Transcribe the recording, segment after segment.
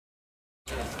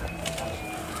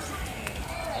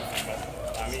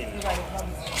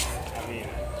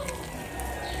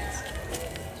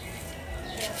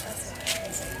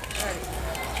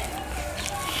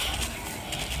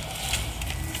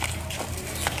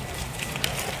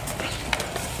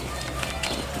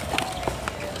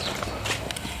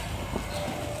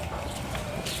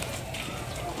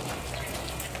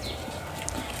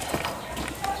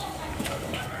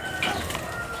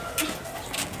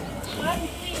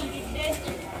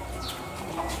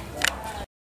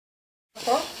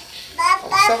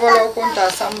Sobola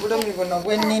okuntaasa mu bulumi buno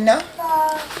bwe nnina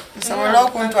nsobola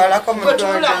okuntwalako mu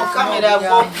ddwaliro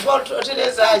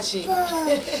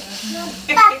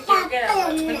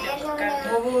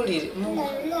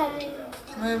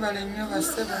mwebale nnyo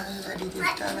bassebo mwebalire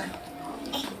ddala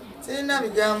sirina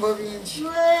bigambo bingi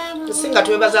tusinga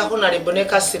twebaza Honorable ne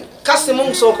Kasimu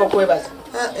musooka okwebaza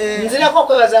nzirako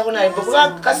okwebaza Honorable kuba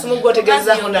Kasimu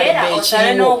gwotegeeza Honorable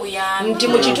ekiriwo nti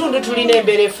mu kitundu tulina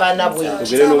embeera efaana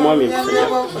bweti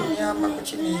okunyamba ku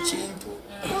kino ekintu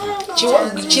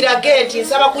kirage nti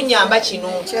nsaba kunyamba kino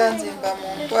kyanzimba mu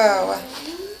nkwawa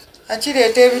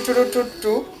akireeta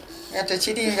ebitulututtu nga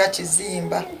tekiringa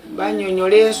kizimba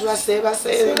banyonyola enswa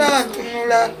sebaseera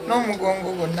ntunula n'omugongo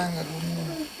gwonna nga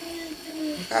gunnuma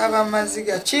nkaaba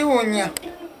amaziga kiwunya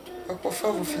okufa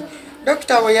bufi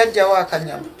dokita bwe yajjawo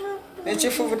akanyama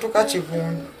nekifubutuka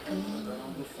kivundu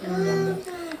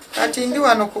kati ndi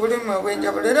wano ku bulumi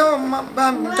obwenjawulo era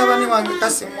mutabani wange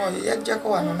Kasimu oyo yajjako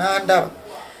wano n'andaba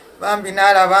bambi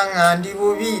n'alaba nga ndi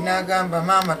bubi n'agamba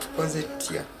maama tukoze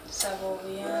tutya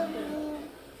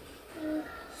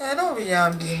era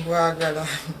obuyambi mbwagala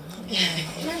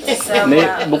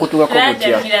bukutuukako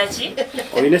butya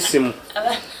olina essimu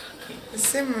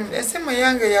esimu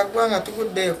yange yagwa nga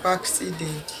tuguddeyo ku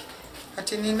accident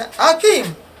kati nina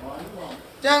Hakimu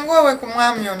jangu owe ku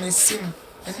mwami ono essimu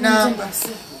enamba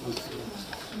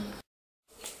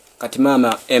kati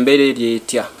maama embeera eri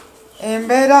etya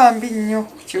embeera mbi nnyo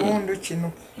ku kiwundu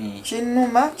kino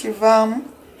kinnuma kivaamu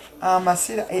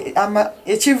amasira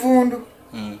ekivundu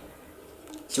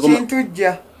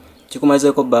kintujja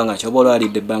kikumazeeko bbanga ki oba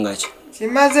olwalidde ebbanga ki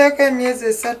kimazeeko emyezi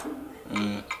 3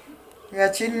 nga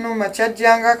kinnuma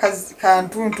kyajjanga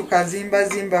kantuntu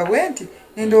kazimbazimba bwe nti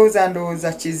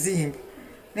ndowooza kizimba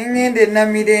neŋŋenda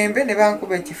enamirembe ne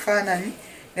bankuba ekifaananyi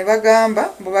ne bagamba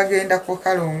mbu bagenda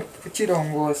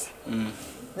kukirongoosa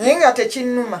naye nga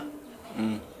tekinnuma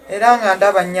era nga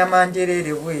ndaba nnyama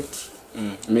njereere bweti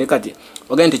naye kati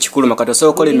ogenda nti kikuluma kati osobola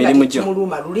okukola emirimu gyo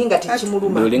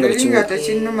lulinga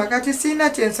tekinnuma kati siina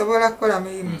kyensobola kukola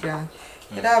mirimu gyange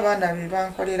era abaana be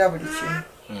bankolera buli kimu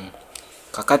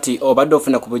kakati obadde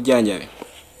ofuna ku bujjanjabi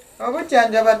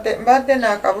obujjanja mbadde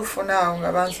naakabufuna awo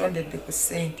nga bansondedde ku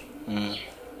ssente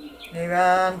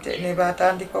ne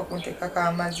batandika okunteekako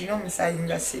amazzi n'omusaayi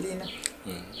nga sirina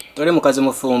toli mukazi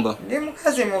mufumbo ndi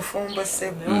mukazi mufumbo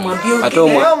ssebo ate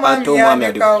omwami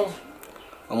aliwo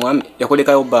omwami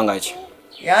yakulekayo bbanga ki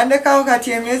yandekawo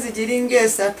kati emyezi giringa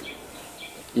 3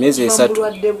 emyezi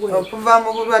 3 okuva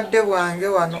mu bulwadde bwange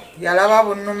wano yalaba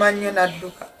bunnuma nnyo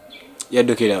n'adduka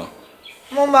yaddukirawo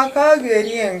mu maka ge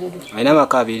eri engulu alina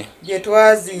amaka abiri gye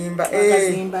twazimba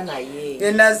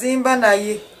ge nazimba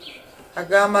naye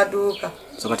ag'amaduuka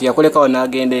so kati yakulekawo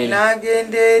n'agenda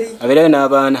eri abeerayo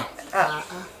n'abaana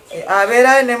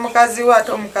abeerayo ne mukazi we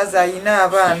ate omukazi ayina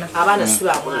abaana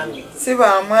si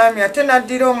bamwami ate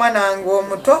naddira omwana wange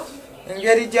omuto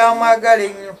engeri gy'amwagala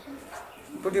ennyo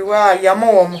buli wa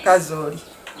yamuwa omukazi oli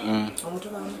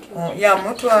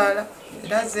yamutwala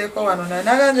era azzeeko wano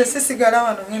naganze sisigala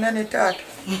wano ngenda ne taata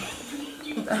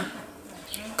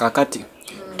kakati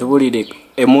tubulire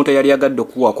omuntu eyali agadde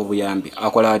okuwa ku buyambi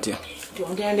akola atya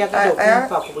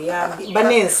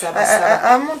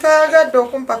omuntu ayagadde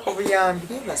okumpa ku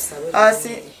buyambi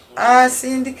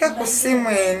asindike ku ssimu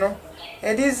eno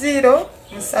eri 0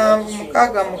 7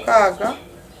 6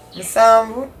 6 7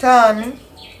 5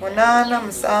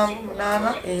 8 7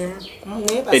 8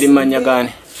 1 eri manya gani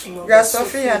ga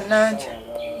Sofia Nanja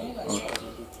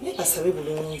basabe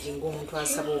bulungi ng'omuntu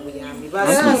asaba obuyambi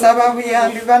basaba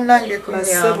obuyambi bannange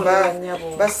kunyamba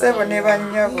basebo ne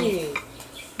bannyabo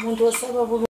omuntu asaba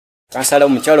bulungi kansala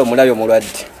omukyalo omulayo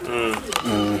omulwadde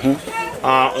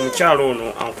omukyalo ono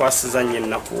ankwasiza nnyo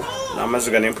ennaku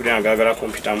n'amaziga n'empulira agagala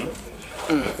kumpitamu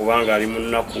okubanga ali mu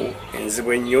nnaku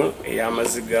enzibu ennyo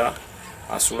ey'amaziga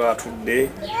asula atudde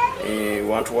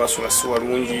wantu wasula si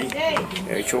walungi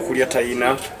ekyokulya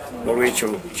tayina olwekyo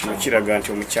kino kiraga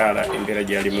nti omukyala embeera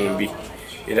gy'alimu mbi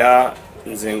era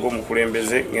nze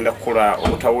ng'omukulembeze ngenda kukola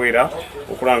obutaweera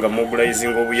okulanga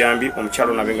mobilizinga obuyambi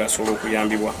omukyalo nabe ng'asobola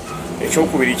okuyambibwa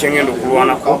ekyokubiri kyengenda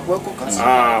okulwanako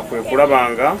kwe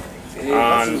kulabanga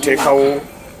nteekawo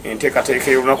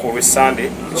enteekateeka y'olunaku olw'essande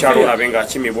omukyalo nabe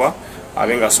ng'akimibwa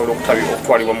abe ng'asobola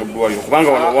okutwalibwa mu ddwaliro kubanga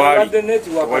wano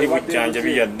wali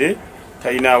bujjanjabi yadde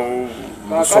talina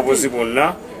busobozi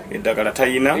bwonna eddagala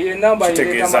talina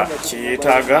kitegeeza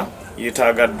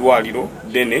yeetaaga ddwaliro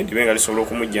ddene libe nga lisobola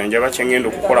okumujjanjaba kyengenda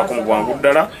okukolako mu bwangu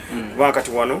ddala kubanga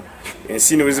kati wano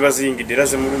ensini we ziba ziyingidde era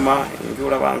zimuluma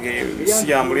enjola bange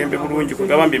si ya mulembe bulungi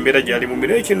kugamba embeera gyali mu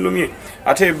mbeera ekinnumye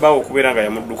ate ebbaawo okubeera nga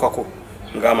yamuddukako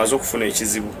ng'amaze okufuna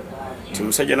ekizibu ti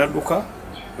musajja n'adduka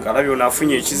ng'alabye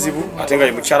onaafunye ekizibu ate nga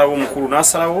ye mukyala we omukulu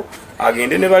n'asalawo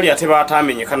agende ne bali ate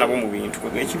baataamenyeka nabo mu bintu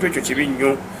ekintu ekyo kibi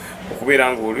nnyo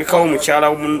okubeera ng'olekawo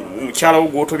mukyala wo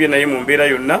gw'otobye naye mu mbeera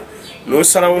yonna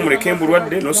n'osalawo muleke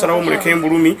embulwadde n'osalawo muleke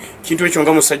embulumi kintu ekyo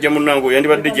nga musajja munnange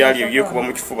yandibadde gyali ebyekuba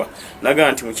mu kifuba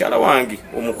naga nti mukyala wange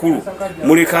omukulu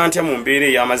muleka ntya mu mbeera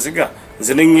ey'amaziga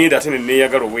nze neŋŋenda ate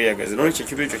neneeyagala obweyagazi nolwekyo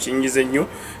ekintu ekyo kinyize nnyo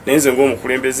naye nze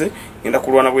ng'omukulembeze ngenda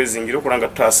kulwana bwezingire okulanga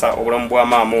tutaasa obulamu bwa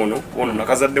maama ono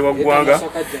nakazadde wa ggwanga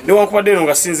newankubadde eno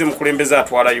nga sinze mukulembeze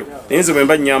atwalayo naye nze bwe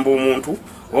mba nnyamba omuntu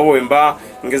oba bwe mba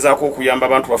ngezaako okuyamba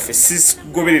abantu baffe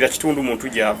sigoberera kitundu muntu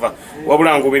gy'ava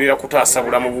wabula ngoberera kutaasa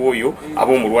bulamu bw'oyo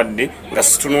aba omulwadde nga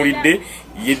situnuulidde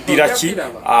yeddira ki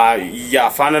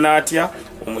yafaanana atya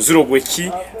omuziro gwe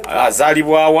ki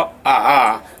azaalibwawa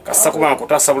kasita kubanga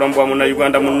kutaasa bulamu bwa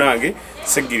munnayuganda munnange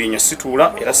Ssegirinya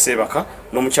situula era seebaka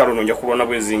n'omukyalo ono nja kulwana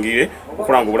bwezingirire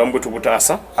okulanga obulamu bwe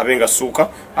tubutaasa abe nga ssuuka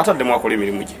ataddemu akola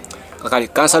emirimu gye kakali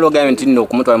kansala ogambye nti nno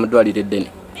okumutwala mu ddwaliro eddene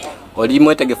oli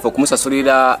mwetegefu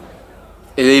okumusasulira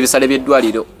ebisale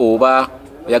by'eddwaliro oba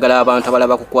oyagala abantu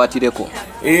abalala bakukwatireko?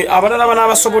 Abalala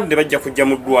banaabasobodde bajja kujja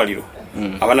mu ddwaliro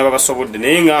abana babasobodde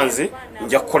naye nga nze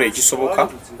nja kukola ekisoboka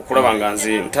okulaba nga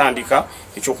nze ntandika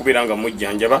ekyokubeera nga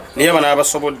mujjanjaba naye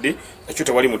abanaabasobodde ekyo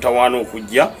tewali mutawaana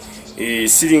okujja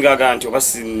siringaaga nti oba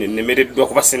nemereddwa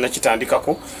kuba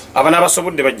sinnakitandikako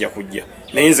abanaabasobodde bajja kujja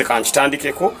naye nze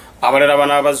kankitandikeko abalala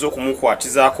banaabazze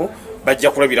okumukwatizaako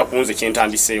bajja kulabira ku nze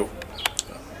kyentandiseewo